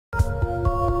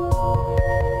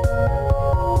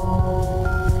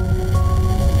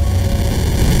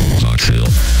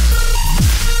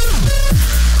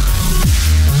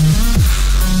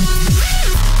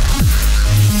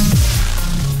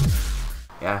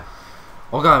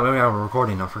Oh god, wait, we're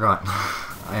recording. I forgot.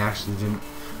 I actually didn't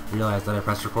realize that I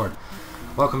pressed record.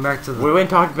 Welcome back to the... We weren't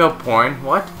talking about porn.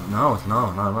 What? No,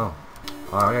 not at all.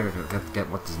 I gotta get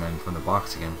what's his name from the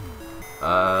box again.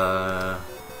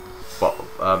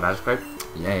 Magic Pipe?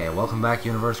 Yeah, welcome back,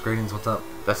 Universe. Greetings, what's up?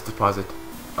 That's deposit.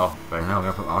 Oh, right. Now we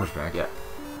gotta put Otters back. Yeah.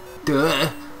 Duh!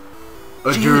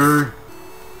 Jeez.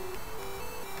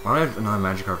 Why do I have another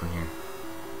Magikarp in here?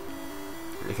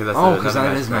 Because that's because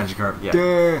that is Magikarp. Yeah.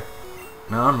 Duh!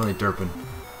 No, I'm really derping.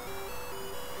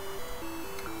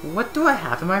 What do I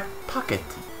have in my pocket?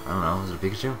 I don't know, is it a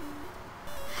Pikachu?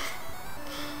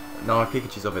 No, my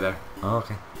Pikachu's over there. Oh,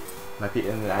 okay.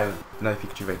 And then I have another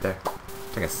Pikachu right there.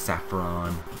 It's like a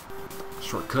Saffron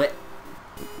shortcut.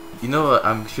 You know what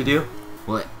I should do?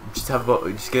 What? Just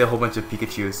get a whole bunch of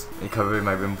Pikachus and cover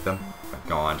my room with them. Oh my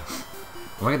god.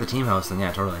 When I get the team house, then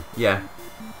yeah, totally. Yeah.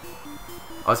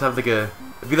 I'll just have like it'd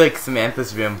be like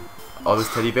Samantha's room. All those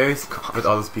teddy bears with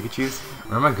all those Pikachus.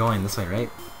 Where am I going? This way, right?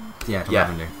 Yeah, to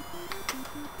Lavender.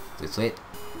 Sweet.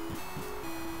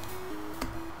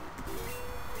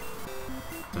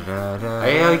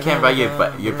 I really can't ride your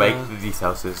bike through these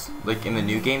houses. Like in the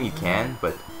new game, you can,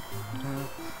 but.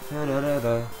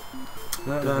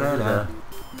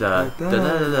 Dude, we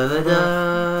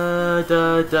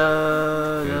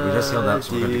just healed up,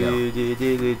 so we're good to go. It's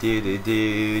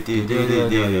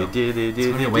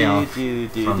gonna be way off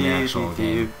from the actual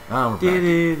game. Oh,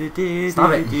 we're back.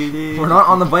 Stop it! We're not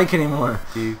on the bike anymore.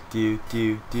 Even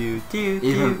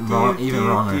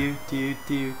wronger.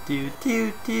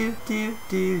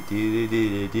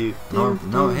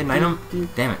 No hidden item?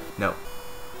 Damn it. No.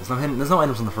 There's no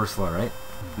items on the first floor, right?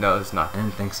 No, it's not. I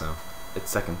didn't think so. It's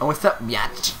second. Oh, what's up,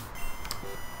 biatch?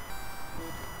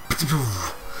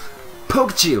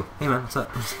 Pikachu! Hey man, what's up?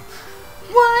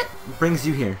 What brings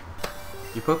you here?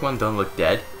 Your Pokemon don't look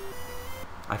dead.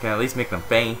 I can at least make them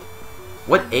faint.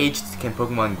 What age can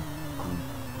Pokemon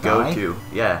go to?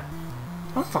 Yeah.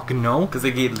 I don't fucking know. Because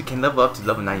they can level up to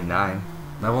level 99.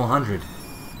 Level 100.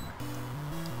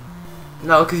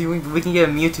 No, because we can get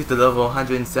a Mewtwo to level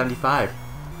 175.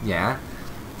 Yeah.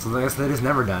 So I guess they just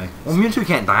never die. Well, Mewtwo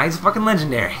can't die. He's fucking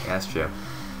legendary. Yeah, that's true.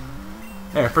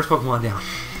 There, first Pokemon down.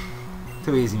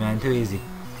 Too easy, man. Too easy.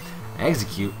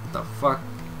 Execute? What the fuck?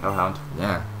 Hellhound.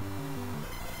 Yeah.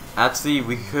 Actually,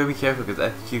 we could be careful because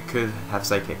Execute could have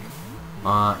Psychic.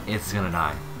 It's gonna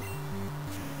die.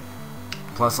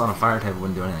 Plus, on a fire type, it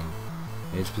wouldn't do anything.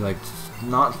 It'd just be like,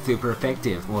 not super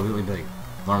effective. Well, it would be like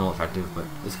normal effective, but...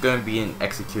 There's gonna be an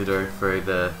Executor for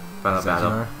the final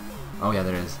battle. Oh yeah,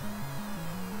 there is.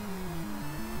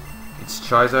 It's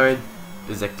Charizard,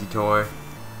 Executor,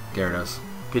 Gyarados.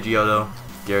 Pidgeotto,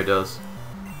 Gyarados.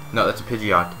 No, that's a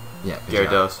Pidgeot. Yeah, Pidgeot.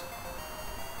 Gyarados.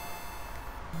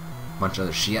 Bunch of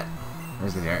other shit.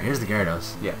 Here's the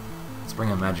Gyarados. Yeah. Let's bring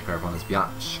a Magikarp on this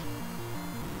biatch.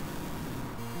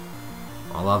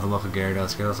 I love the look of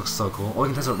Gyarados. Gyarados looks so cool. Oh, we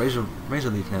can test out Razor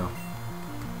Leaf now.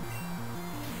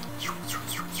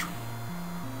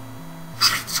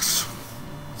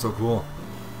 So cool.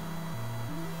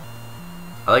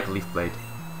 I like Leaf Blade.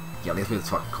 Yeah, Leaf Blade is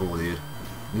fucking cool, dude.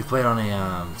 Leaf Blade on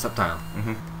a Sceptile.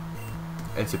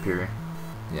 And Superior.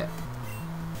 Yeah.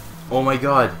 Oh my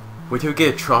god. Wait till we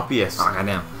get a Tropius. Oh,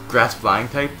 goddamn. Grass flying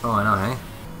type. Oh, I know, hey?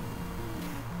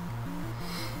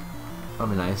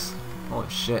 That'd be nice. Holy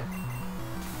shit.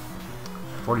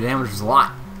 40 damage is a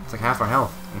lot. It's like half our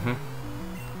health.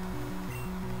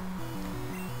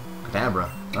 Kadabra.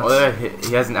 Oh, yeah,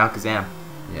 he has an Alakazam.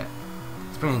 Yeah.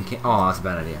 Let's bring in oh, that's a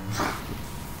bad idea.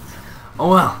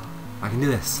 Oh well. I can do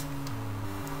this.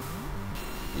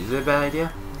 Is it a bad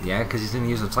idea? Yeah, because he's going to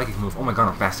use a psychic move. Oh my god,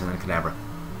 I'm faster than Kadabra.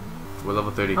 We're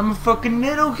level 30. I'm a fucking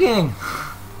Nido King!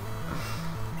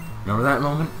 Remember that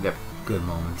moment? Yep. Good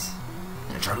moments.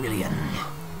 And a Charmeleon.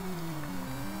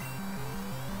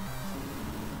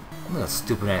 Look at that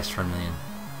stupid ass Charmeleon.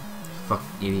 Fuck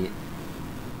idiot.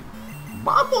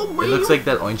 It looks like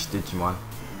that orange Digimon.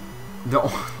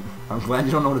 I'm glad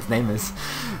you don't know what its name is.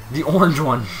 The orange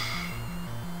one.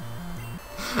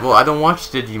 Well, I don't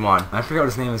watch Digimon. I forgot what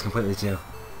its name is completely too.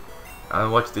 I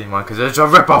don't watch Digimon because it's a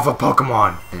ripoff of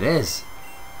Pokemon. It is.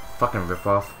 Fucking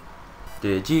ripoff.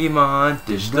 Digimon,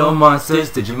 digital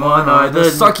monsters, Digimon are the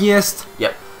suckiest.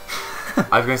 Yep.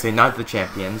 I was gonna say not the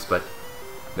champions, but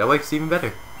that works even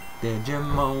better.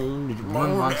 Digimon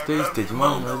monsters,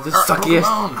 Digimon are the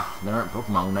suckiest. They aren't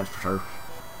Pokemon, that's for sure.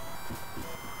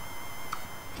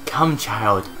 Come,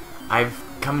 child. I've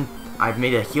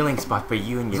made a healing spot for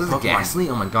you and your Pokemon. Ghastly?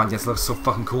 Oh my god, yes, it looks so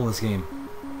fucking cool in this game.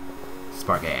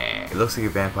 Sparky. It looks like a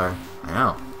vampire. I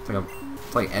know.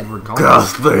 It's like Edward Cullen.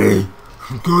 Ghastly.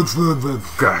 Ghastly.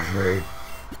 Ghastly.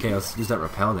 Okay, let's use that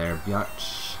repel there,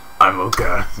 biatch. I'm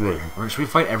okay. Or should we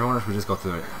fight everyone, or should we just go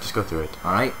through it? Just go through it.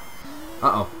 All right.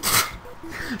 Uh oh.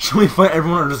 Should we fight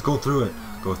everyone, or just go through it?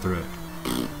 Go through it.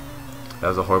 That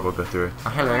was a horrible go through it. Oh,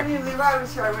 hello. I knew Levi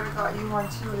was here. I would have got you one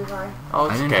too, Levi. Oh, I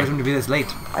it's didn't okay. expect him to be this late.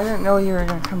 I didn't know you were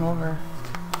gonna come over.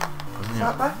 What's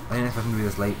that, bud? I didn't expect him to be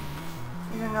this late.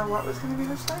 You didn't know what was gonna be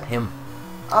this late? Him.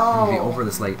 Oh. To be over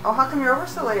this late. Oh, how come you're over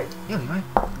so late? Yeah, Levi.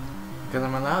 Because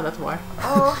I'm allowed, that's why.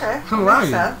 Oh, okay. I'm allowed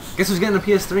Makes you. sense. Guess who's getting a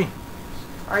PS3?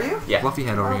 Are you? Yeah. Fluffy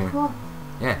head over Oh, here. cool.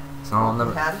 Yeah. So I'll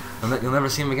never. Dad. You'll never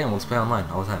see him again. We'll just play online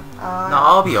all the time. No,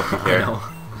 I'll be over I here. know.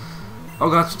 Oh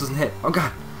god, it doesn't hit. Oh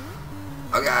god.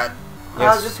 Oh god.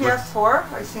 Yes, the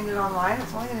PS4, I've seen it online.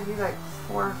 It's only going to be like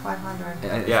 $400 or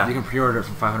 $500. Yeah. You can pre-order it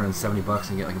for $570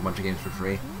 and get like a bunch of games for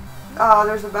free.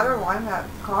 There's a better one at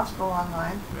Costco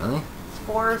online. Really? It's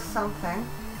 $4 something,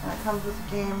 and it comes with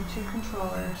a game, 2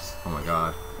 controllers. Oh my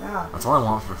god. Yeah. That's all I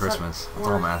want for It's Christmas. like That's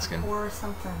all I'm asking. $4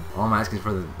 something. All I'm asking is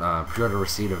for the pre-order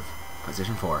receipt of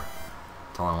PlayStation 4.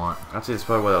 That's all I want. Actually, that's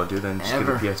probably what I'll do then. Just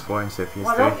Ever. get the PS4 instead of PS3.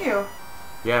 Why don't you?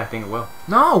 Yeah, I think it will.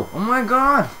 No! Oh my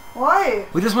god! Why?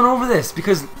 We just went over this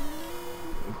because...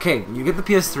 Okay, you get the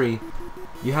PS3,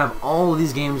 you have all of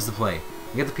these games to play.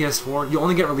 You get the PS4, you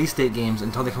only get release date games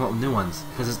until they come up with new ones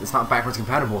because it's not backwards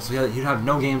compatible, so you'd have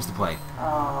no games to play.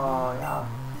 Oh, yeah.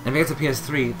 And if we get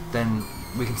the PS3, then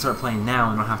we can start playing now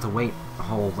and don't have to wait a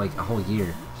whole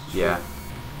year. Yeah.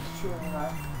 It's true,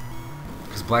 Levi.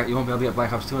 Because you won't be able to get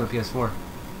Black Ops 2 on the PS4.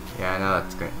 Yeah, I know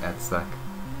that's great. That suck.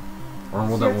 Or So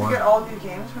World you at have War. to get all new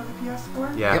games for the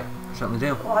PS4? Yeah. Yep, certainly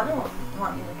do. Well, I don't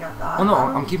want you to get that. Oh no, I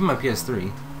don't- I'm keeping my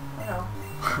PS3. I know.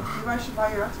 You guys should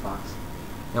buy your Xbox.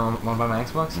 You want to buy my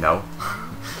Xbox? No.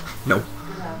 No.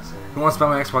 Good answer. Who wants to buy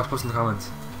my Xbox? Post in the comments.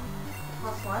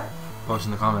 What's what? Post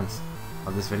in the comments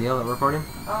of this video that we're recording.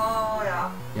 Oh,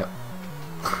 yeah. Yep.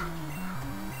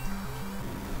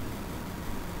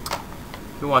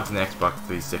 Who wants an Xbox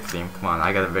 360? Come on,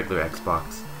 I got a regular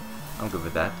Xbox. I'm good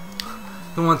with that.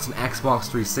 Who wants an Xbox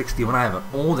 360 when I have an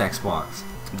old Xbox?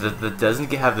 That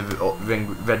doesn't have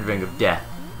the red ring of death.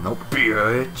 Nope.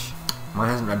 Bitch. Mine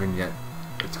hasn't red ringed yet.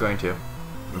 It's going to.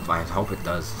 I hope it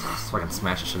does. So I can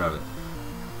smash the shit out of it.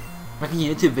 Make a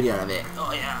YouTube video out of it.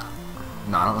 Oh yeah.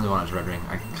 No, I don't really want it to red ring.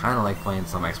 I kind of like playing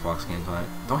some Xbox games on it.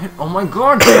 Don't hit. Oh my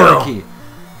god, Sparky!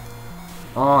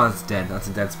 Oh, that's dead. That's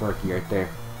a dead Sparky right there.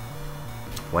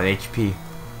 1 HP.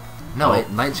 No, Oh.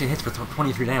 Nightshade hits for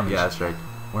 23 damage. Yeah, that's right.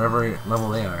 Whatever level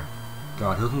they are.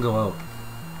 God, who can go out?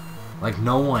 Like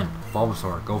no one.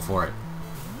 Bulbasaur, go for it.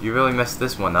 You really messed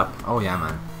this one up. Oh yeah,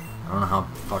 man. I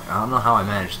don't know how I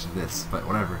managed this, but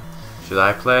whatever. Should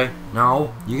I play?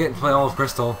 No, you get to play all of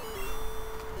Crystal.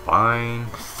 Fine.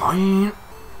 Fine.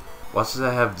 Why should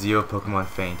I have 0 Pokemon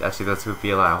faint? Actually, that's would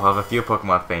be a lie. I'll have a few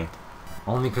Pokemon faint.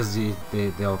 Only because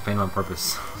they'll faint on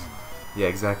purpose. Yeah,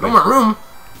 exactly. No more room.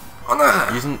 Oh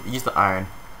no. Use the iron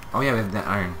Oh yeah, we have that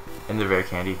iron. and the rare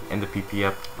candy and the PP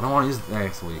up. I don't want to use the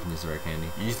actually. You can use the rare candy.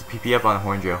 You use the PP up on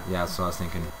Hornjo. Yeah, that's what I was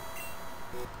thinking.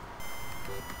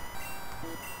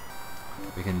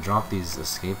 We can drop these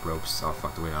escape ropes. Oh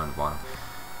fuck, the way down the bottom.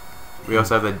 We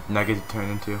also have the nugget to turn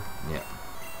into. Yeah.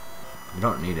 We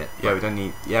don't need it. Yeah, we don't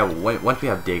need. Yeah, once we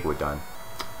have dig, we're done.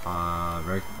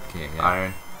 Very okay. Yeah.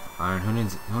 Iron, Iron.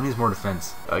 Who needs more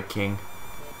defense? King.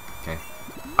 Okay.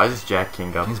 I just jack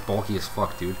King up. He's bulky as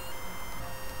fuck, dude.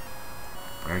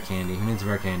 Rare candy. Who needs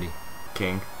rare candy?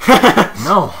 King.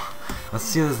 No. Let's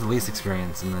see this is the least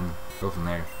experience and then go from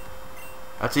there.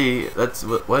 Actually,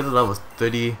 what are the levels?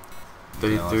 30,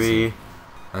 33,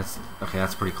 That's okay.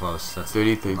 That's pretty close. That's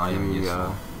 30, not even 33.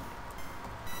 useful.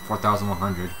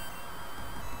 4,100.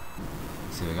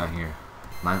 Let's see what we got here.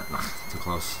 Too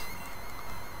close.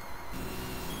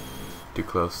 Too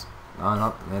close.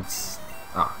 No, that's.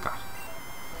 Oh god.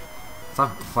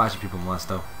 Stop flashing people,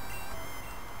 Molesto.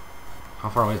 How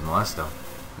far away is Molesto?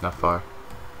 Not far.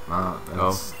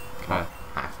 That's Okay.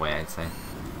 halfway, I'd say.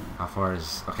 How far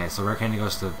is? Okay, so rare candy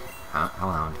goes to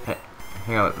Hellhound. Hey,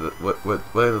 hang on. What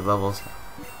are the levels?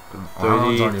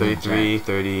 Hellhound's 30, already been 33, jacked.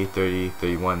 30, 30,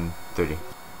 31, 30.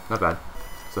 Not bad.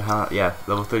 So yeah,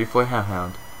 level 34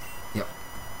 Hound.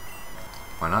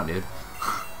 Why not, dude?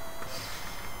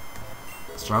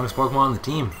 Strongest Pokemon on the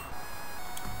team.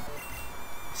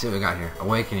 See what we got here.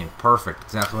 Awakening. Perfect.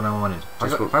 Exactly what I wanted.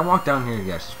 If I walk down here,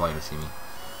 yeah, she's probably gonna see me.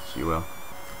 She will.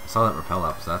 I saw that repel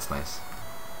up, so that's nice.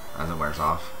 As it wears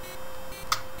off.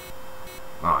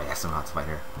 Oh, yes, I'm about to fight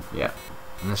her. Yeah.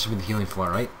 And this should be the healing floor,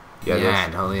 right? Yeah, it Yeah, is.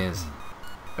 it totally is.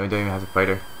 And we don't even have to fight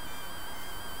her.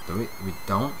 Do we? We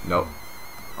don't? Nope.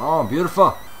 Oh,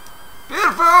 beautiful!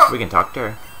 Beautiful! We can talk to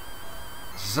her.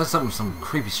 She says some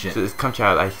creepy shit. So this come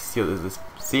child, I see this.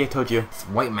 See, I told you. It's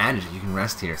white magic. You can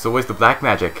rest here. So where's the black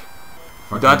magic?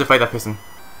 You don't have to fight that person.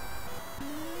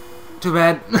 Too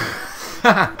bad.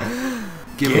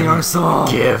 Give me your soul.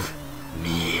 Give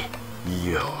me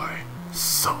your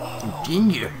soul.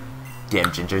 Ginger.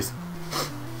 Damn gingers.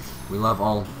 We love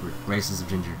all races of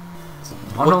ginger.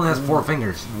 Haunter only has 4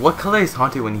 fingers. What color is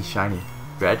Haunter when he's shiny?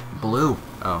 Red? Blue.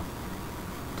 Oh.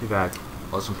 Too bad.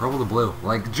 Well, it's from purple to blue.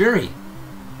 Like Jury.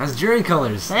 Has Jury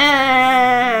colors.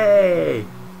 Hey!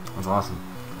 That's awesome.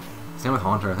 Same with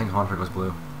Haunter. I think Haunter goes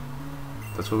blue.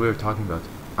 That's what we were talking about.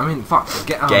 I mean, fuck.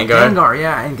 Gengar? Gengar,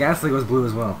 yeah. And Ghastly goes blue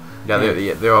as well. Yeah,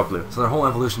 they're all blue. So their whole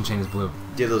evolution chain is blue.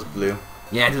 Ditto's blue.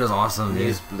 Yeah, Ditto's awesome, dude.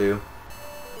 Mew's blue.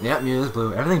 Yeah, Mew is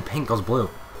blue. Everything pink goes blue.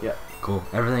 Yeah. Cool.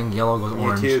 Everything yellow goes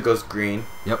orange. Mewtwo goes green.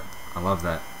 Yep. I love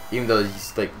that. Even though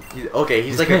he's like, he's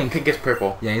like pink. a pinkish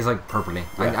purple. Yeah, he's like purpley.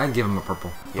 Yeah. I'd give him a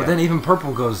purple. Yeah. But then even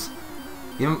purple goes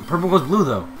blue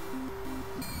though.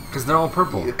 Because they're all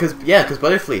purple. Because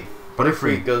Butterfree.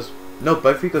 Butterfree goes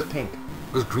pink.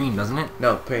 goes green, doesn't it?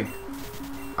 No, pink.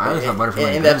 I always thought Butterfree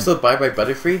went in the green. episode Bye Bye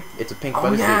Butterfree, it's a pink Oh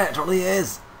Butterfree. yeah, it totally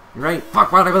is. You're right.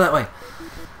 Fuck, why did I go that way?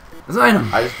 There's an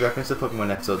item. I just referenced the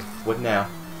Pokemon episode. What now?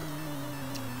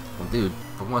 Well, dude,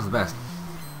 Pokemon's the best.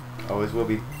 Always will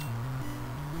be.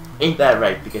 Ain't that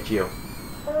right, Pikachu?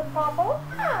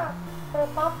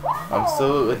 I'm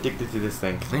so addicted to this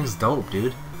thing. The thing's dope,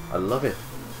 dude. I love it.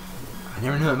 I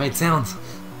never knew it made sounds.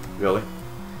 Really?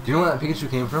 Do you know where that Pikachu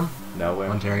came from? No way.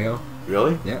 Ontario.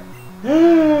 Really? Yeah.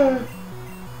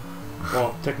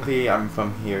 Well, technically, I'm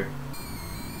from here.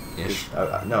 Ish.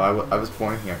 No, I was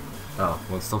born here. Oh,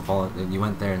 well, it still followed. You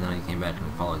went there and then I came back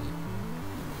and followed you.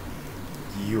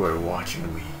 You are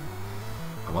watching me.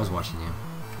 I was watching you.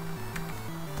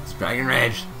 It's Dragon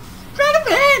Rage. Dragon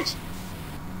Rage!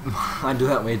 I do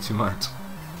that way too much.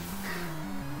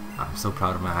 I'm so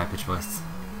proud of my high-pitched voice.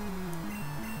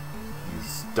 You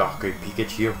stalker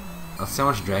Pikachu. I'll see how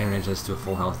much Dragon Rage does to a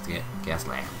full health to get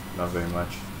Gasly. Not very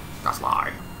much.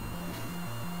 Gasly.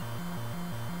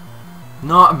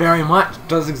 Not very much.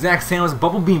 Does the exact same as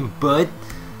Bubble Beam, bud.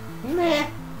 Meh.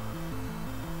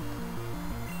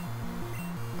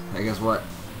 Hey, guess what?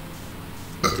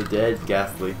 It's a dead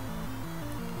Ghastly.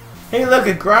 Hey, look,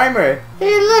 a Grimer!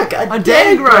 Hey, look, a A dead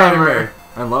dead Grimer!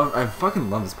 I fucking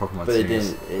love this Pokemon But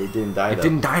series. it didn't die It though.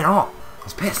 didn't die at all. I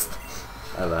was pissed.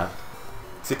 I laughed.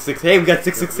 666. Hey, we got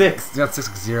 666. It's got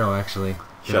 660 actually.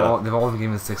 Shut up. They've all been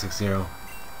given 660.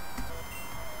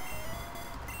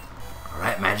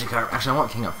 Alright, Magikarp. Actually, I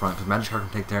want King up front because Magikarp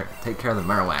can take care of the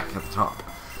Marowak at the top.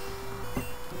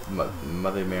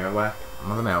 Mother Marowak.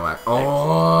 Mother Marowak.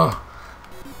 Oh!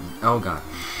 Oh god.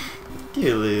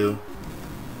 Dillu.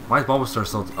 Why is Bulbasaur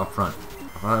still up front?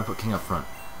 I thought I put King up front.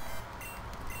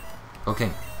 Go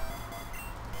King.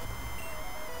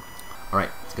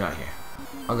 Alright, let's get out of here.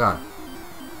 Oh god.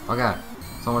 Oh god.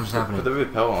 So much is happening. Put the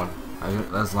repel on.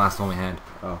 That's the last one we had.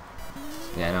 Oh.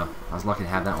 Yeah, I know. I was lucky to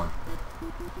have that one.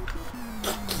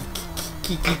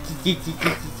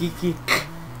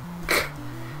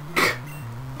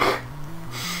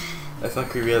 That's not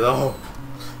creepy at all.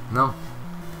 No.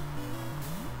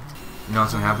 You know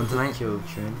what's gonna happen tonight?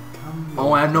 Children, come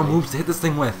Oh, I have no moves to hit this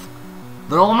thing with.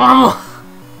 They're all normal!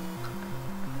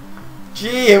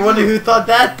 Gee, I wonder who thought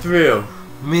that through.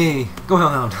 Me. Go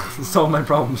Hellhound. Solve my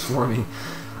problems for me. You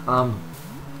know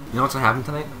what's gonna happen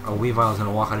tonight? A Weavile is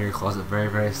gonna walk out of your closet very,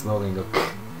 very slowly and go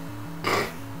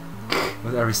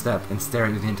with every step and stare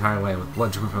at you the entire way with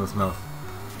blood dripping from its mouth.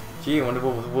 Gee, I wonder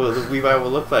what the Weavile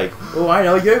will look like. Oh, I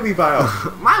know, you're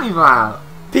Weavile. My Weavile!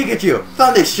 Pikachu,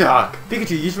 Thunder Shock.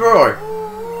 Pikachu, use Roar.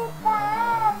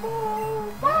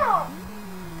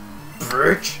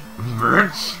 Birch.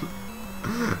 Birch?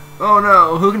 Oh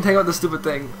no, who can take out this stupid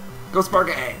thing? Go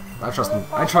Sparky! I trust him.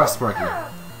 I trust Sparky.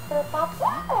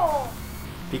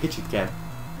 Pikachu can.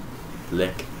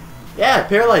 Lick. Yeah,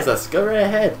 paralyze us. Go right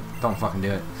ahead. Don't fucking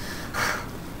do it.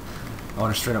 I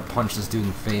want to straight up punch this dude in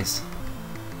the face.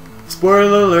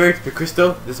 Spoiler alert for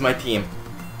Crystal, this is my team.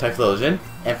 Typhlosion,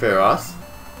 Ampharos.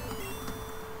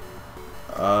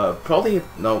 Probably,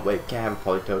 no, wait, can't have a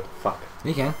Politoed. Fuck.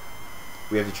 You can.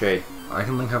 We have to trade. I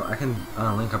can link up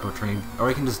a trade. Or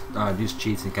you can just use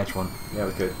cheats and catch one. Yeah,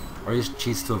 we could. Or use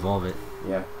cheats to evolve it.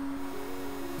 Yeah.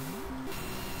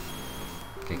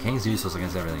 Okay, King's useless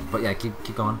against everything. But yeah, keep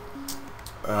going.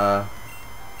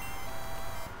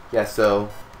 Yeah, so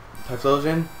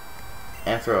Typhlosion,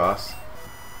 Ampharos.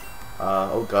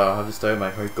 Oh god, I'll have to start my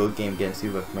hard gold game again, see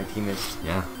what my team is.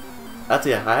 Yeah. That's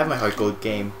it, I have my hard gold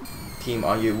game team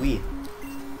on your Wii.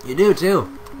 You do too.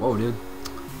 Whoa, dude.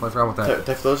 Oh, I forgot about that.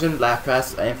 Typhlosion,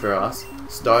 Lapras, Ampharos,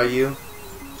 Staryu.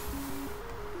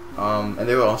 And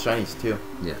they were all shinies too.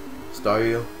 Yeah.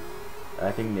 Staryu.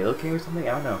 I think Nidoking or something?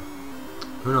 I don't know.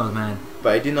 Who knows, man?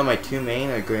 But I do know my two main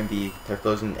are going to be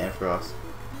Typhlosion and Ampharos.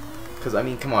 Because, I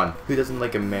mean, come on. Who doesn't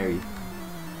like a Mary?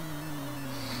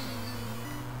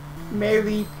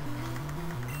 Mary!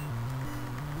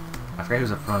 I forget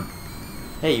who's up front.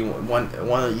 Hey, you want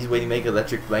an easy way to make an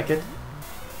electric blanket?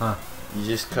 Huh. You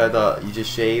just you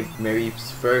just shave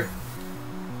Mary's fur.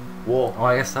 Wool. Oh,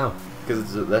 I guess so. Because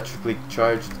it's electrically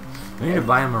charged. We need to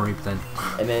buy him a Reap then.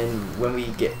 And then when we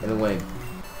get, and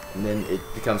then it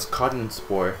becomes cotton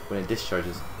spore when it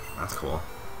discharges. That's cool.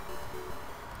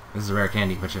 This is a rare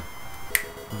candy, but you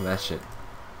look at that shit.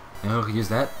 You know who could use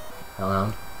that?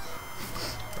 Hellhound.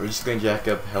 We're just going to jack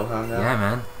up Hellhound now? Yeah,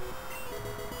 man.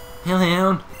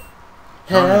 Hellhound!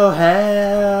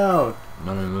 Hellhound!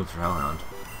 None of the moves for Hellhound.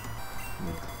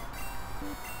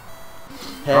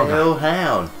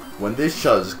 Hellhound! When this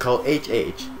shot is called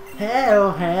HH.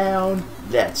 Hellhound!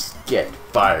 Let's get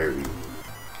fiery.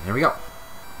 Here we go.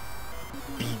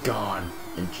 Be gone.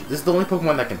 This is the only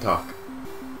Pokemon that can talk.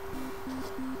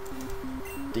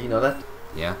 Do you know that?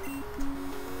 Yeah.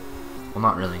 Well,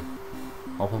 not really.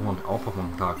 All Pokemon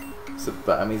can talk. So,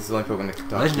 but I mean, it's the only Pokemon that can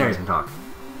talk. Legendaries can talk.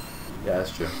 Yeah,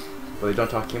 that's true. But they don't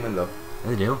talk human though.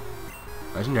 Yeah, they do.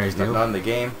 Legendaries do. Not in the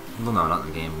game. Well, no, not in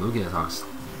the game. Lugia talks.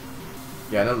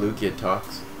 Yeah, I know Lugia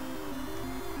talks.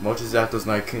 Mochizato's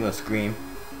Narcuna scream.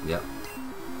 Yep.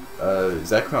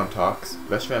 Zekrom talks.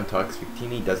 Reshiram talks.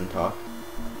 Victini doesn't talk.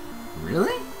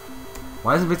 Really?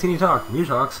 Why doesn't Victini talk? Mew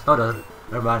talks. Oh, does it?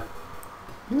 Never mind.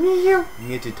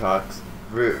 Mewtwo talks.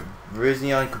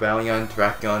 Virizion, Cobalion,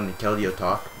 Terrakion, and Keldeo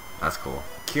talk. That's cool.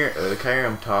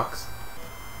 Kyurem talks.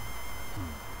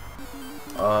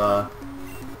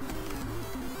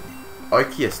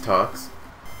 Arceus talks.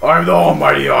 I'm the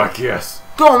almighty Arceus!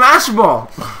 Go, Master Ball!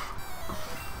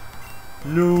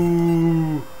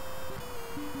 No.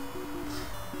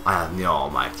 I am the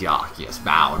almighty Arceus.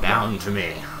 Bow down to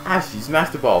me. Ashley's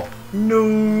Master Ball.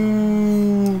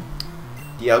 No.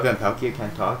 Dialga and Palkia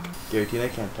can't talk. Giratina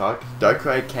can't talk.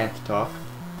 Darkrai can't talk.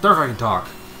 Darkrai can talk.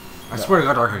 I swear to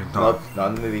God, Darkrai can talk. Nope, not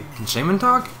in the movie. Can Shaman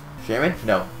talk? Shaman?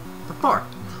 No. The fuck?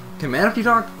 Can Manaphy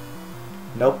talk?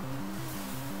 Nope.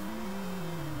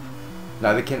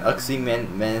 Neither can Uxie,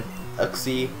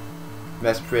 Uxie,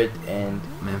 Mesprit, and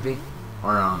Manaphy?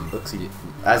 Or, Uxie.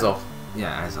 Azov.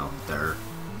 Yeah, Azov. There.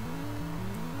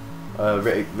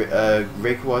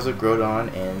 Rayquaza,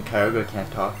 Groudon, and Kyogre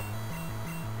can't talk.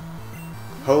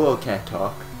 Ho-Oh can't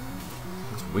talk.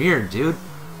 It's weird, dude.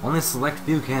 Only a select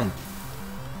few can.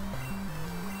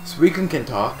 Suicune can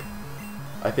talk.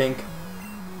 I think.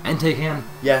 Entei can.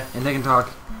 Yeah. Entei can talk.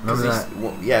 Remember that?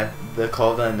 Well, yeah, the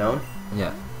Call of the Unknown.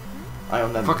 Yeah. I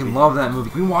own that Fucking movie. love that movie.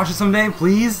 Can we watch it someday,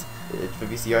 please? It's for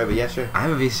VCR, but yeah, sure. I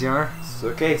have a VCR. It's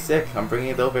okay, sick. I'm bringing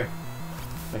it over.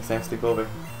 Next time, sleep over.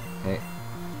 Hey.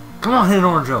 Come on, hit an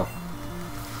Orangeville.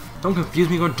 Don't confuse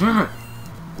me, god damn it.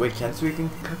 Wait, can Suicune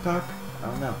talk? I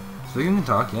don't know. So you can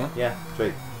talk, yeah? Yeah, that's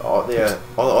right. All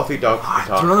three dogs can It's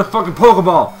talk. another fucking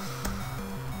Pokeball!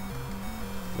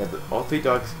 Yeah, but all three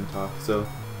dogs can talk. So,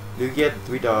 you get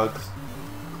 3 dogs.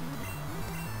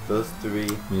 Those 3.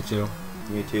 Mewtwo.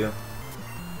 Mewtwo.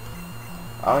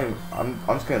 I'm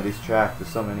just gonna lose track.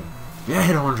 There's so many. Yeah,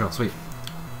 hit an Orangeville, sweet.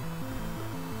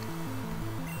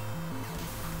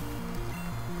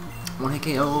 One hit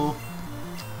KO.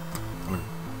 I'm gonna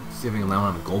see if we can land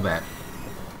on a Golbat.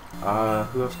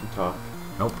 Who else can talk?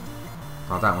 Nope.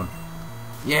 Not that one.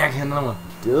 Yeah, I can another one.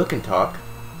 Dill can talk.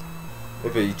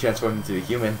 If he transforms into a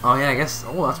human. Oh yeah, I guess.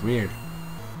 Oh, that's weird.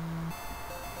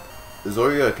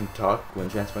 Zoria can talk when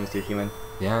transforms into a human.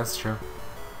 Yeah, that's true.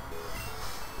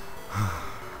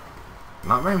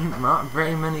 Not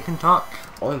very many can talk.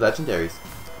 Only legendaries.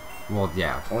 Well,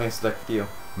 yeah. Only a select few.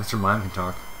 Mr. Mime can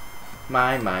talk.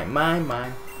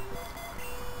 Mine.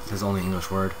 It's his only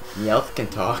English word. Meowth can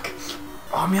talk.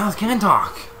 Oh, Meowth can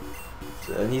talk!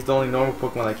 And he's the only normal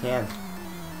Pokemon that can.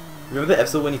 Remember the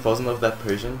episode when he falls in love with that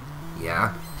Persian?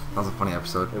 Yeah. That was a funny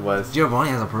episode. It was.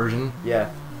 Giovanni has a Persian. Yeah.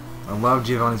 I love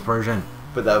Giovanni's Persian.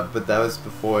 But that was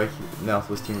before Meowth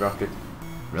was Team Rocket.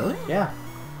 Really? Yeah.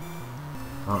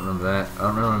 I don't remember that. I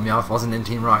don't remember Meowth wasn't in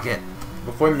Team Rocket.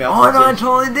 Before Meowth Oh, was no, I in-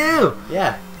 totally do!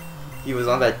 Yeah. He was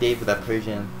on that date with that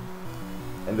Persian.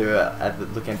 And they were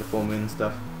looking at the full moon and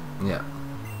stuff. Yeah.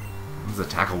 This is a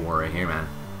tackle war right here, man.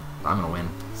 I'm gonna win.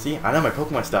 See, I know my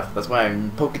Pokemon stuff. That's why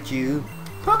I'm Pikachu.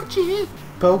 Pikachu!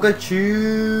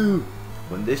 Pikachu!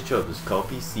 When this job is called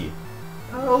PC.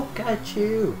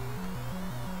 Pikachu!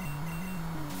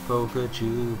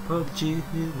 Pikachu, Pikachu,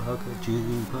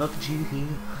 Pikachu, Pikachu.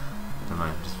 Don't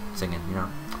mind, just singing, you know.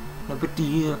 No big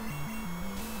deal.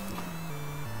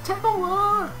 Tackle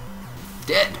war!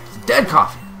 Dead! It's a dead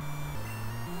coffin!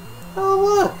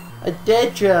 Oh look! A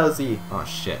dead Drowsy. Oh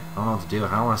shit. I don't know what to do. I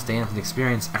don't want to stand for the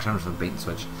experience. Actually, I'm just going to bait and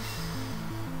switch.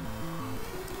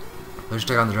 Let's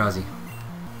check on the Drowsy.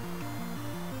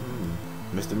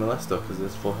 Mr. Molesto, because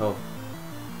it's full health.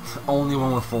 Only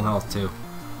one with full health, too.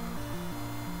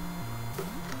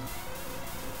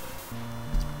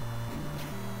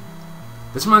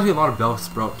 This reminds me a lot of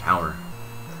Bellsprout Tower.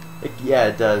 Yeah,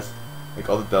 it does. Like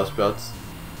all the Bellsprouts.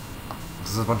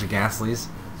 This is a bunch of Ghastlies,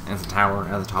 and it's a tower,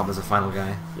 and at the top is a final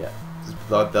guy. Yeah. There's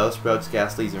a lot of Bellsprouts,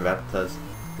 Ghastlies, and Rattatas.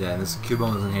 Yeah, and this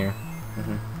Cubone's in here.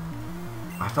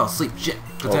 I fell asleep. Shit.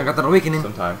 Good thing I Oh, got that awakening.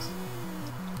 Sometimes.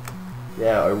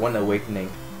 Yeah, or one awakening.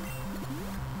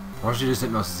 Why don't you just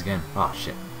hypnosis again? Oh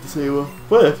shit. Disable.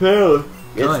 What a fail!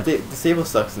 Yeah, Good. disable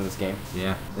sucks in this game.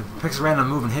 Yeah. It picks a random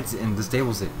move and hits it and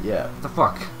disables it. Yeah. What the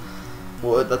fuck?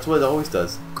 Well, that's what it always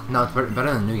does. No, it's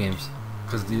better than new games.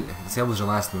 Because it disables your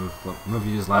last move. What move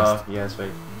you used last. Yeah, that's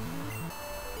right.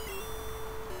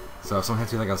 So if someone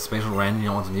hits you like a spatial random and you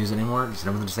don't want them to use it anymore, just hit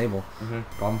them with the disable.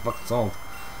 Problem fucking solved.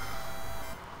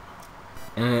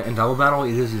 In double battle,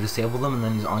 you disable them and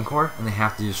then use Encore, and they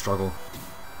have to use Struggle.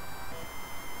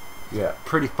 Yeah.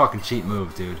 Pretty fucking cheap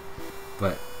move, dude.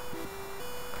 But,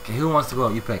 okay, who wants to go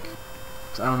out? You pick.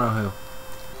 'Cause I don't know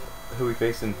who. Who we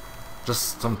facing?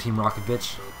 Just some Team Rocket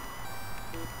bitch.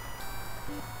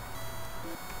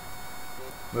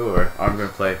 Move over. I'm gonna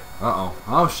play. Uh-oh.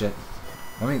 Oh, shit.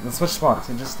 Let's switch spots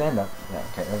and just stand up. Yeah,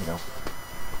 okay, there we go.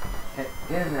 Okay,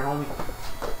 get in there, homie.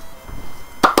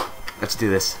 Let's do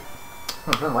this.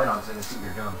 Turn the light on so you can see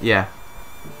your gun. Yeah.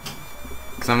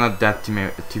 Because I'm not that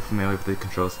too familiar with the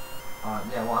controls.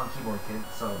 Yeah, well, I'm a keyboard kid,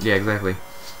 so... Yeah, exactly.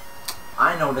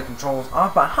 I know the controls are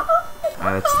behind.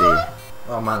 Let's see.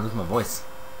 Oh man, I lose my voice.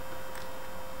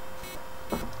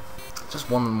 Just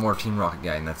one more Team Rocket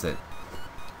guy and that's it.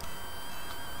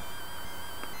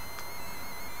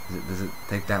 Does it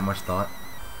take that much thought?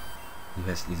 You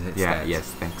hit Yeah, stats. yes,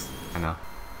 thanks. I know.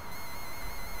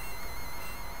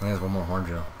 I think there's one more horn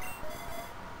drill.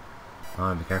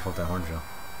 Oh, be careful with that horn drill.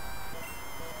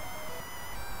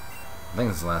 I think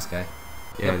this is the last guy.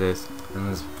 Yeah, Yep. it is. And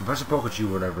there's Professor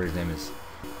Pikachu, whatever his name is.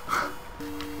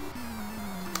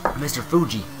 Mr.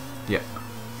 Feejee. Yeah.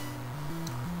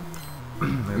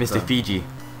 Mr. Feejee.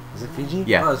 Is it Feejee?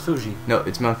 Yeah. Oh, it's Feejee. No,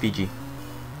 it's Mount Fiji.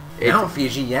 Mount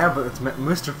Feejee, yeah, but it's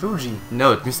Mr. Feejee.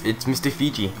 No, it's Mr.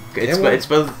 Fiji. Yeah, well- It's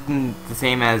spelled the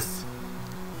same as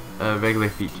regular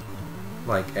Fiji.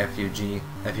 Like F-U-G,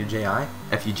 F-U-J-I?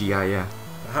 F-U-G-I, yeah.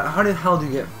 How the hell do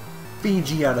you get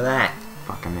Feejee out of that?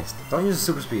 Fuck, I missed. Don't use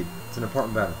super speed. It's an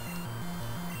important battle.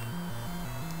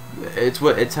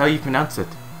 It's how you pronounce it.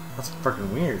 That's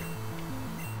freaking weird.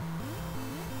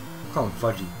 I'll call him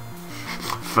Fudgy.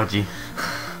 Fudgy.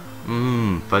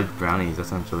 Fudge brownies. That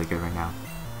sounds really good right now.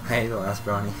 Hey, the last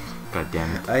brownie. God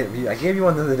damn it. I gave you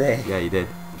one the other day. Yeah, you did.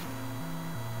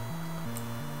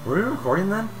 Were we recording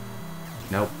then?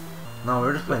 Nope. No, we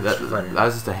were just playing Street Fighter. That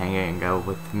was just a hangout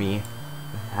with me,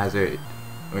 Hazard,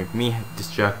 or me,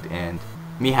 Destruct, and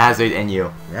me, Hazard, and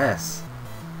you. Yes.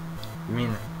 You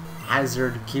mean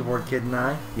Hazard, Keyboard Kid, and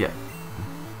I? Yeah.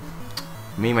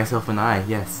 Me, myself, and I.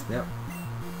 Yes. Yep.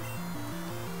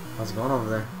 How's it going over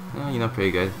there? Oh, you know,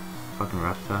 pretty good. Fucking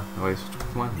Raptor. Always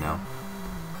one? No.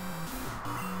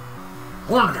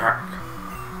 Horn attack!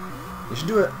 You should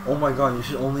do it. Oh my god, you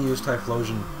should only use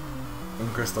Typhlosion in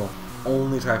Crystal.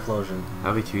 Only Typhlosion.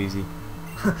 That'd be too easy.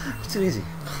 It's too easy.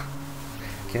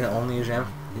 Can only use You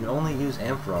can only use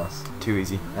Ampharos. Too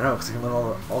easy. I know, because you can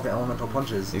learn all the elemental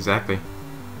punches. Exactly.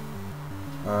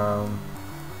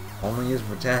 Only use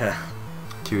Vegeta.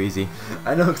 Too easy.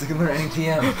 I know, because you can learn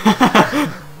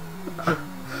ATM.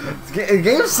 The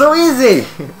game's so easy!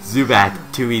 Zubat.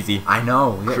 Too easy. I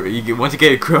know. Once you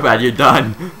get a Crobat, you're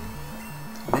done.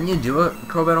 Didn't you do a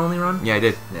Crobat only run? Yeah, I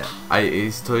did. Yeah.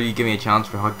 He's told you to give me a challenge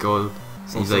for Hot Gold.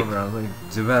 So He's like, I was like,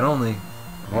 Zubat only.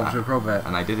 Walk to a Crobat.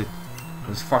 and I did it. It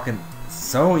was fucking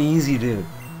so easy, dude.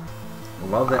 I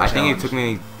love that I challenge. think it took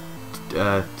me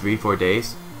 3-4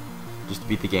 days just to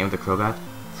beat the game with the Crobat.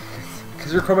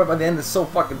 Because your Crobat by the end is so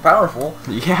fucking powerful.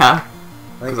 Yeah.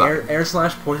 Like 'Cause air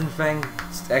slash, poison fang,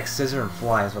 X scissor, and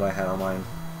fly is what I had on mine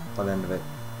by the end of it.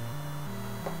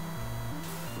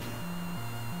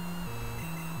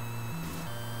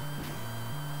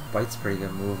 Bite's pretty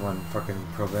good move on fucking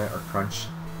Crobat or Crunch.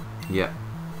 Yeah.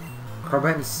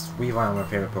 Crobat and Weavile are my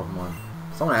favorite Pokemon.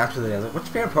 Someone asked me the other day, I was like,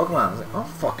 what's your favorite Pokemon? I was like, I don't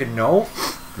fucking know.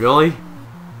 Really?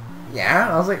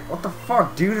 Yeah, I was like, what the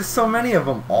fuck, dude? There's so many of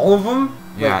them. All of them?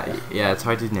 Yeah, Like, yeah, it's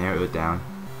hard to narrow it down.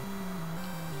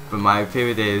 But my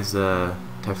favorite is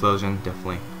Typhlosion,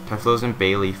 definitely. Typhlosion,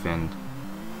 Bayleaf, and...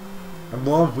 I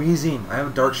love Weezing. I have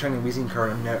a Dark Shining Weezing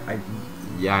card.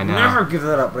 Yeah, I know. Never give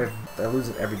that up, but I lose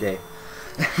it every day.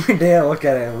 Every day I look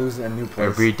at it and lose it in a new place.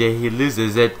 Every day he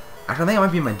loses it. Actually, I think it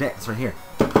might be in my deck. It's right here.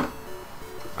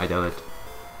 I doubt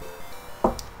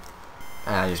it.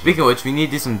 Ah, Speaking of which, we need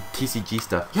to do some TCG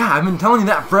stuff. yeah, I've been telling you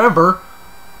that forever.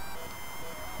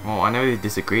 Well, I know you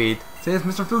disagreed. Say it's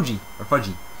Mr. Fuji or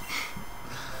Fudgy.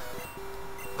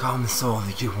 Calm the soul of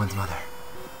the cute one's mother.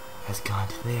 Has gone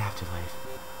to the afterlife.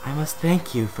 I must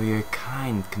thank you for your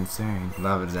kind concern.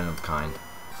 Love is end of kind.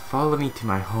 Follow me to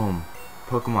my home,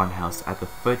 Pokemon house at the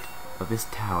foot of this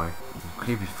tower.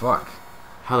 Creepy fuck.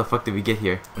 How the fuck did we get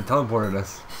here? It teleported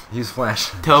us. Use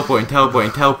Flash.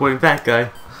 Teleporting back,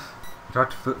 guy. Talk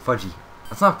to Fudgy.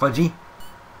 That's not Fudgy.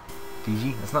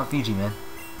 Feejee? That's not Feejee, man.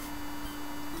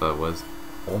 Thought it was.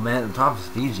 Old man at the top is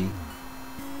Feejee.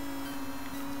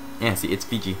 Yeah, see, it's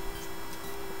Feejee.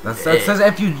 That says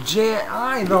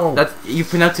F-U-J-I though. That's you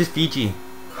pronounce it Feejee.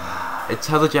 It's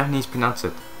how the Japanese pronounce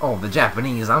it. Oh, the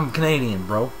Japanese. I'm Canadian,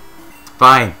 bro.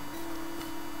 Fine.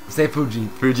 Say Fuji.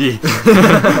 Fuji.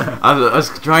 I was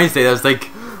trying to say that. I was like,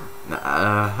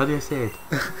 how do I say it?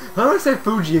 How do I say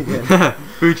Fuji again?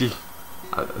 Fuji.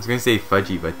 I was going to say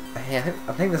Fudgy, but Hey,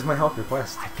 I think this might help your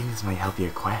quest. I think this might help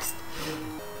your quest.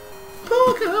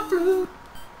 Poke flute.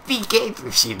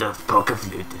 Feejee, she does poker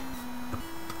flute.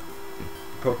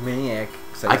 Pokemaniac.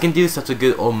 I can do such a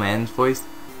good old man's voice.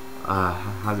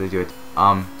 How do I do it?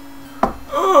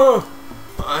 Oh!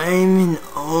 I'm an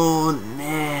old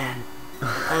man.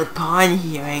 Upon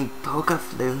hearing poker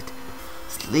flute,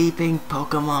 sleeping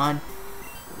Pokemon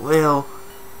will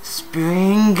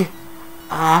spring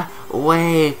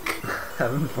awake.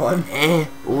 Having fun? It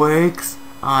works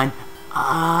on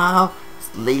all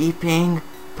sleeping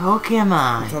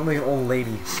Pokemon. You sound like an old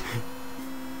lady.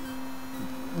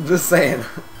 Just saying.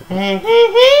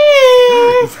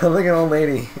 You sound like an old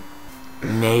lady.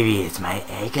 Maybe it's my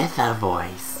Agatha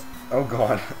voice. Oh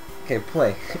god. Okay,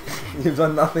 play. You've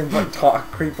done nothing but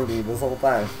talk creepily this whole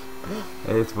time.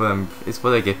 It's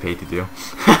what I get paid to do.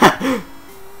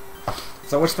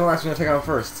 So which Snorlax are we gonna take out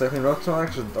first? Cycling Road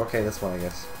Snorlax or okay, this one I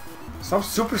guess. Stop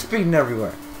super speeding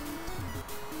everywhere.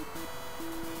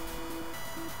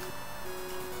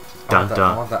 Dun I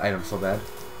dun want that item so bad.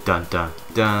 dun dun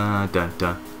dun dun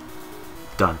dun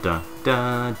dun dun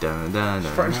dun dun dun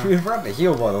dun. You forgot to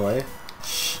heal, by the way.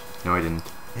 Shh. No, I didn't.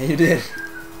 Yeah, you did.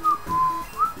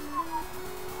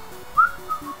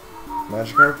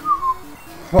 Magikarp.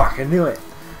 Fuck, I knew it.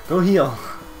 Go heal.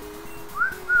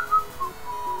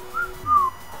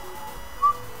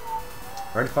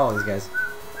 Already follow these guys.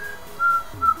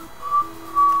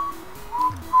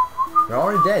 They're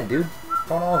already dead, dude.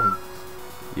 Fought all of them.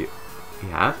 You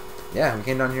have? Yeah, we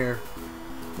came down here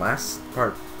last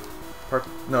part.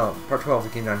 No, part 12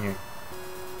 we came down here.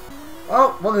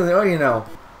 Oh, look at the, oh, you know.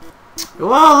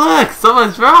 Whoa, look!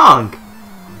 Someone's wrong!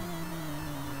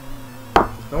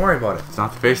 Don't worry about it. It's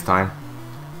not the first time.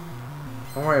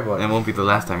 Don't worry about And it it. won't be the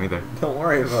last time either. Don't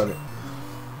worry about it.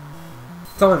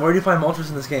 Tell me, where do you find Moltres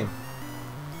in this game?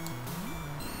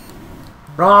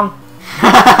 Wrong!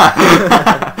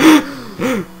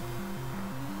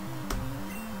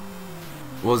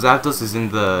 Well, Zapdos is in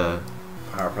the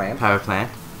Power plant. power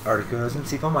plant. Articuno's in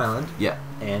Seafoam Island. Yeah.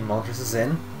 And Moltres is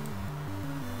in.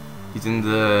 He's in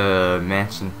the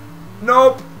mansion.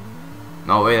 Nope!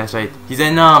 No, wait, that's right. He's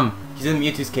in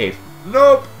Mewtwo's cave.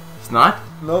 Nope! He's not?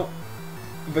 Nope.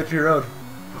 Victory Road.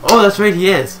 Oh, that's right, he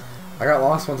is. I got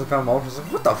lost once I found Moltres.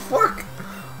 Like, what the fuck?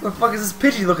 What the fuck is this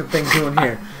Pidgey looking thing doing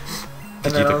here?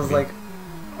 And then I was like,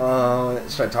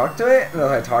 should I talk to it? And then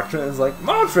I talked to it and it was like,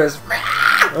 Moltres!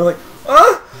 I was like,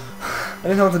 ah! I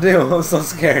didn't know what to do. I was so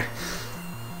scared.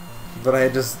 But I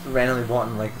had just randomly bought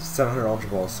in like 700 Ultra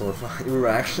Balls, so we were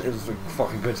actually, it was like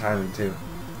fucking good timing too.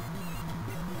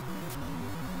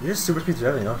 You just super speed through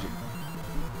everything, don't you?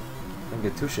 I can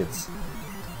get 2 shits.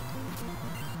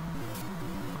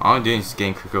 All I'm doing is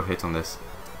getting critical hits on this.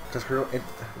 Just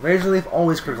Razor Leaf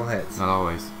always critical hits. Not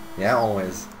always. Yeah,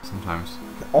 always. Sometimes.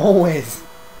 Always.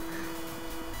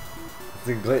 It's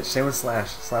a glitch. Same with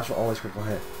Slash. Slash will always critical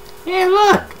hit. Yeah,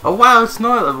 look! A wild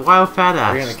Snorlax, a wild fat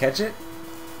ass. Are you gonna catch it?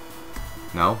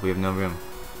 No, we have no room.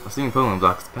 A sleeping Pokemon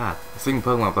blocks the path. A sleeping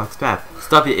Pokemon blocks the path.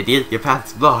 Stop it, idiot! Your path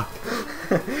is blocked.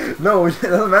 No, it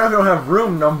doesn't matter if you don't have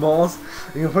room, numbballs.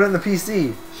 You can put it in the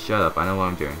PC. Shut up! I know what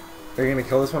I'm doing. Are you gonna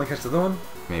kill this one and catch the other one?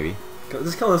 Maybe.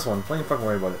 Just kill this one. Don't even fucking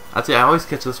worry about it. Actually, I always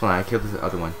catch this one. I kill the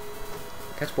other one.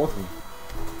 Catch both of them.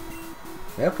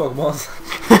 Yeah, Pokeballs.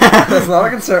 That's not a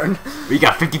concern. We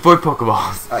got 54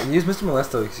 Pokeballs. Use Mr.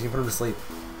 Molesto because you can put him to sleep.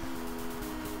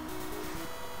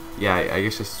 Yeah, I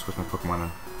guess I should switch my Pokemon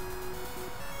on.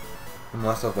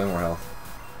 Molesto has way more health.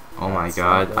 Oh my That's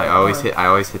god! not I bad.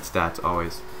 always hit stats.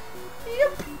 Always.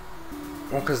 Yep.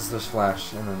 Well, because there's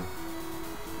flash, and then...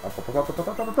 Up.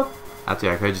 Actually,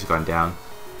 I could have just gone down.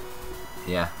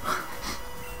 Yeah.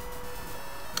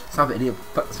 Stop it, idiot.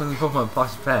 Something Pokemon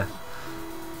blocks your path.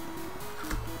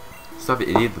 Stop it,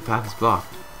 idiot. The path is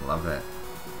blocked. Love it.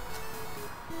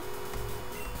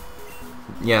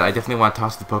 Yeah, I definitely want to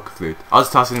toss the Poke Flute. I'll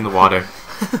just toss it in the water.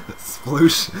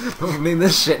 Sploosh. Don't need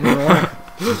this shit anymore.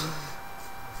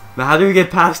 Now, how do we get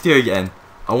past here again?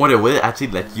 I wonder, will it actually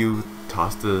let you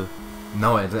toss the...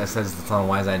 No, it says it's not a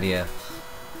wise idea.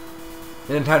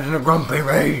 Intense in a grumpy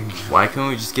rage. Why can't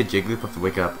we just get Jigglypuff to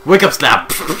wake up? Wake up, Slap!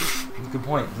 Good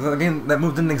point. Again, that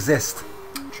move didn't exist.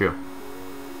 True.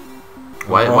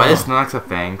 Why does Snorlax have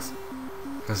fangs?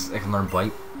 Because it can learn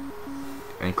Bite.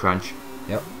 And Crunch.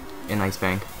 Yep. And Ice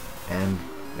Fang. And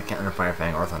it can't learn Fire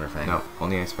Fang or Thunder Fang. No,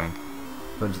 only Ice Fang.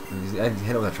 But I'd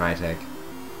hit it with a Tri-Attack.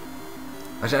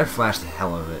 Actually, I'd flash the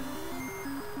hell out of it.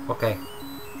 Okay.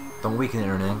 Don't weaken it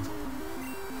or anything.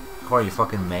 Corey, you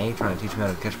fucking May trying to teach me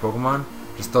how to catch Pokemon?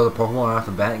 Just throw the Pokemon off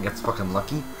the bat and gets fucking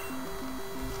lucky?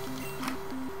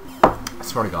 I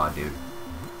swear to God, dude.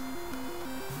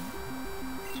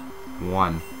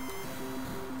 1.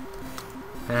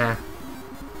 Eh.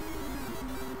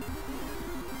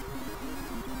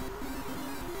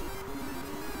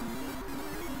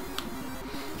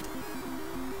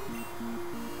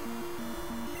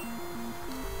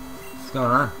 What's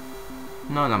going on?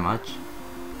 No, not much.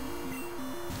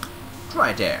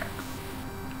 Right there.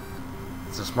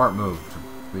 It's a smart move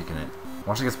to weaken it.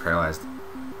 Watch it gets paralyzed.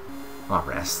 Not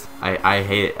rest. I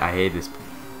hate it. I hate this.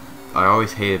 I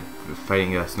always hated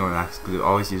fighting Snorlax because it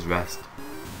always use rest.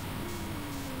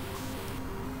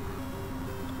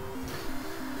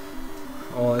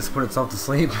 Oh, let's put itself to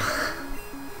sleep.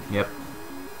 Yep.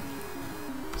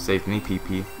 Saved me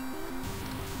PP.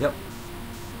 Yep.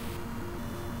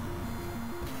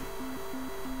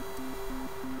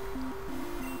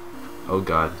 Oh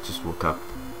god, it just woke up.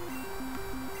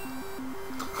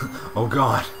 Oh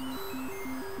god.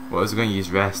 Well, I was going to use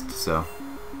rest, so.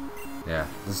 Yeah,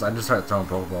 I just started throwing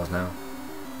Pokeballs now.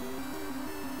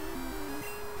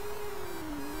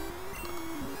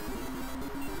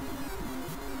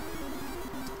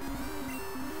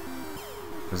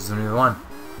 This is gonna be the one.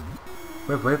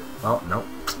 Whip whip. Oh no.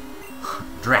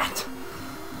 Drat.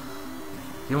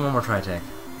 Give him one more Tri-Attack.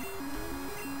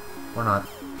 Or not.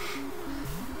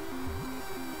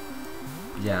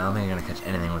 Yeah, I don't think I'm gonna catch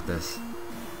anything with this.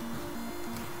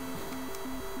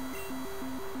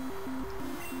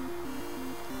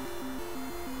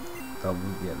 Double,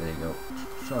 yeah, there you go.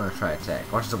 Trying to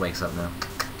Tri-Attack. Watch as it wakes up now.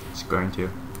 It's going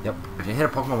to. Yep. If you hit a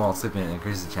Pokemon while it's sleeping, it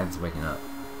increases the chance of waking up.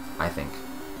 I think.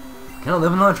 Can I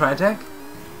live another Tri-Attack?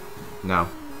 No.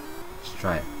 Just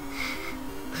try it.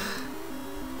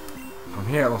 From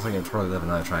here, it looks like I totally live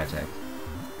another Tri-Attack.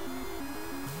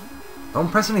 Don't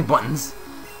press any buttons.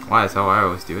 Why? That's how I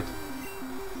always do it.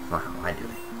 Not how I do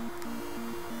it.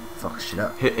 Fuck shit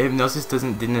up. Hypnosis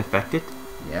didn't affect it?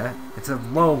 Yeah, it's a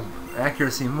low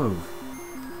accuracy move.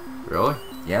 Really?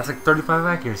 Yeah, it's like 35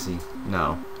 accuracy.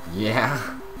 No. Yeah.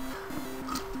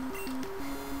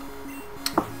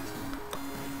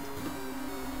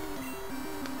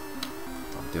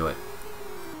 Don't do it.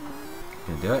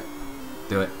 You gonna do it?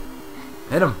 Do it.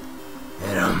 Hit him.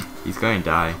 Hit him. He's going to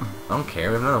die. I don't care.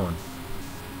 We have another one.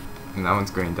 And that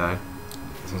one's going to die.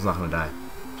 This one's not gonna die.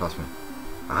 Trust me.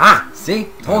 Ah! See?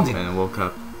 Told you. And it woke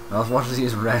up. Now let's watch us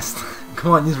use rest.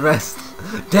 Come on, use rest.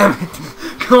 Damn it!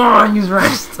 Come on, use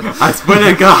rest. I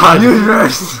swear to God! Use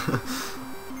rest.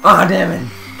 Ah, damn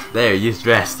it! There, use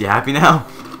rest. You happy now?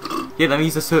 Here, let me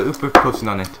use a super potion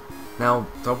on it. Now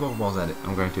throw Pokeballs at it.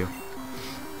 I'm going to.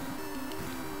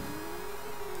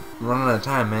 We're running out of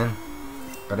time, man.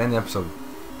 Gotta end the episode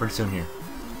pretty soon here.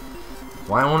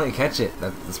 Why won't it catch it?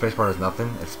 The spacebar is nothing.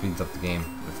 It speeds up the game.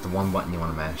 It's the one button you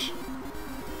want to mash.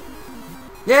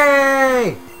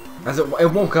 Yay! As it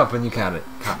woke up and you count it.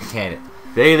 Count it.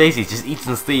 Very lazy, just eats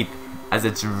and sleep. As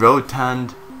its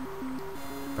rotund.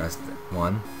 Press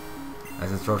 1.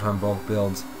 As its rotund bulk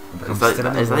builds, it becomes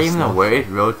Is that even a word?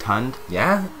 Rotund?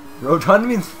 Yeah? Rotund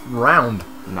means round.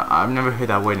 No, I've never heard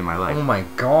that word in my life. Oh my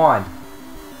god.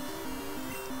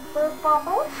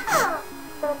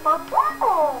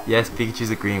 Yes, Pikachu's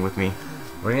agreeing with me.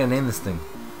 What are you gonna name this thing?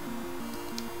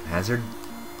 Hazard?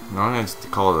 No, I'm gonna just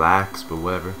call it Lax, but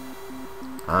whatever.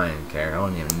 I don't even care. I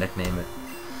wouldn't even nickname it.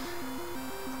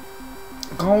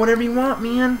 Call whatever you want,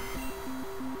 man.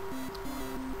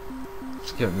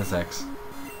 Just give it this X.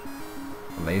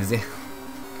 Lazy.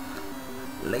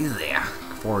 Lazy.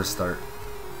 Forward start.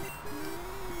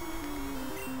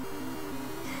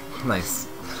 Nice.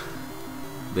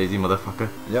 Lazy motherfucker.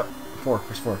 Yep. 4.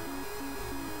 Push 4.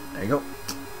 There you go.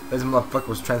 This motherfucker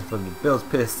was transferred to Bill's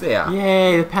piss. Yeah.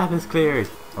 Yay, the path is cleared.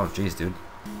 Oh jeez, dude.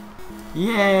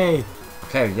 Yay.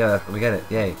 Okay, yeah, we get it.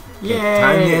 Yay. Yay. Okay,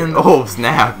 time to end. Oh,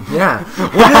 snap. Yeah.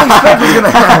 What do you expect was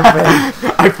gonna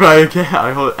happen? I probably can't.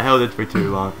 I held it for too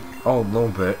long. Oh, a little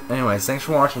bit. Anyways, thanks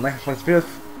for watching. Like this video,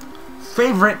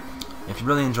 favorite. If you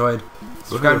really enjoyed,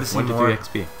 subscribe to see 1 to more.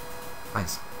 3 XP.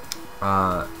 Nice.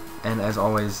 And as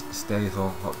always, stay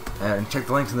lethal. And check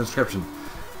the links in the description.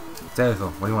 Stay lethal.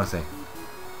 What do you want to say?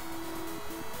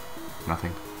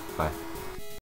 Nothing. Bye.